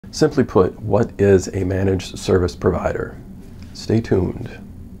Simply put, what is a managed service provider? Stay tuned.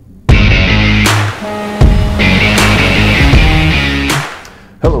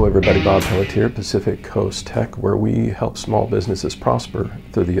 Hello everybody, Bob Pelletier, Pacific Coast Tech, where we help small businesses prosper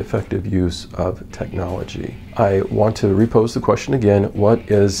through the effective use of technology. I want to repose the question again, what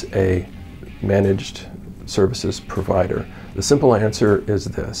is a managed services provider? The simple answer is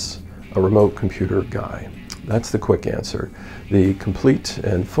this: a remote computer guy. That's the quick answer. The complete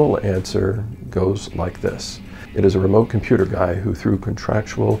and full answer goes like this. It is a remote computer guy who, through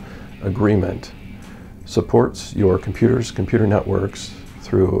contractual agreement, supports your computers, computer networks,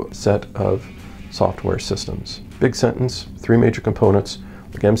 through a set of software systems. Big sentence, three major components,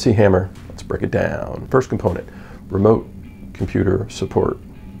 like MC Hammer. Let's break it down. First component, remote computer support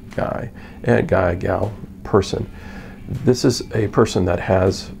guy. And guy, gal, person. This is a person that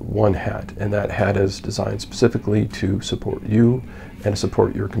has one hat, and that hat is designed specifically to support you and to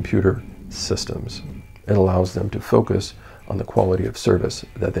support your computer systems. It allows them to focus on the quality of service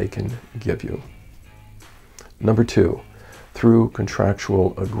that they can give you. Number two, through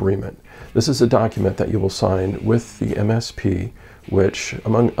contractual agreement. This is a document that you will sign with the MSP, which,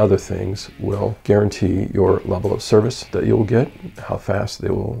 among other things, will guarantee your level of service that you'll get, how fast they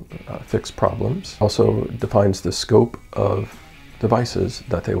will fix problems. Also defines the scope of devices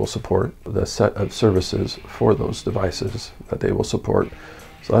that they will support, the set of services for those devices that they will support.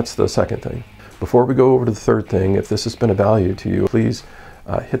 So that's the second thing. Before we go over to the third thing, if this has been of value to you, please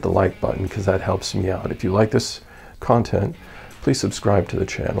hit the like button, because that helps me out. If you like this content, please subscribe to the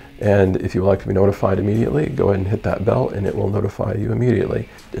channel. And if you would like to be notified immediately, go ahead and hit that bell and it will notify you immediately.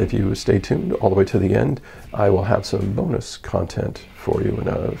 If you stay tuned all the way to the end, I will have some bonus content for you in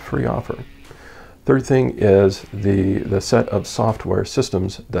a free offer. Third thing is the set of software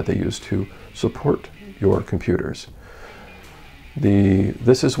systems that they use to support your computers.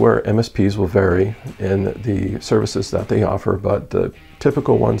 This is where MSPs will vary in the services that they offer, but the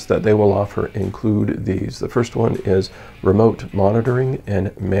typical ones that they will offer include these. The first one is remote monitoring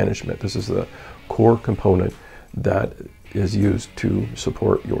and management. This is the core component that is used to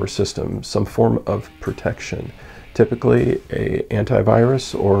support your system, some form of protection, typically an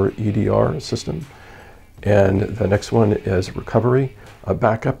antivirus or EDR system. And the next one is recovery, a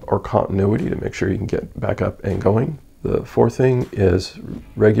backup or continuity to make sure you can get back up and going. The fourth thing is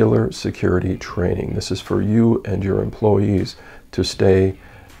regular security training. This is for you and your employees to stay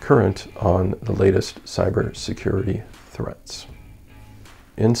current on the latest cybersecurity threats.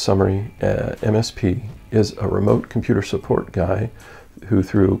 In summary, MSP is a remote computer support guy who,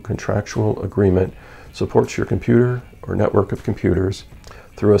 through contractual agreement, supports your computer or network of computers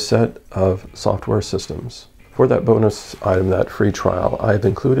through a set of software systems. For that bonus item, that free trial, I've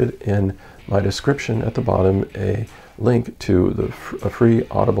included in my description at the bottom a link to a free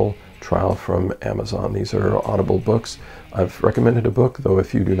Audible trial from Amazon. These are Audible books. I've recommended a book, though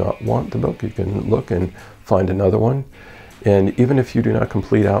if you do not want the book, you can look and find another one. And even if you do not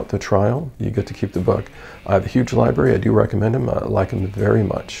complete out the trial, you get to keep the book. I have a huge library. I do recommend them. I like them very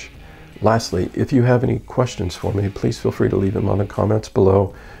much. Lastly, if you have any questions for me, please feel free to leave them on the comments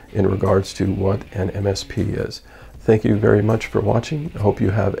below in regards to what an MSP is. Thank you very much for watching. I hope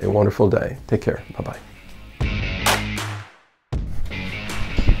you have a wonderful day. Take care. Bye-bye.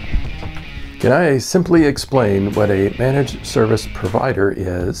 Can I simply explain what a managed service provider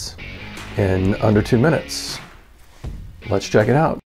is in under 2 minutes? Let's check it out.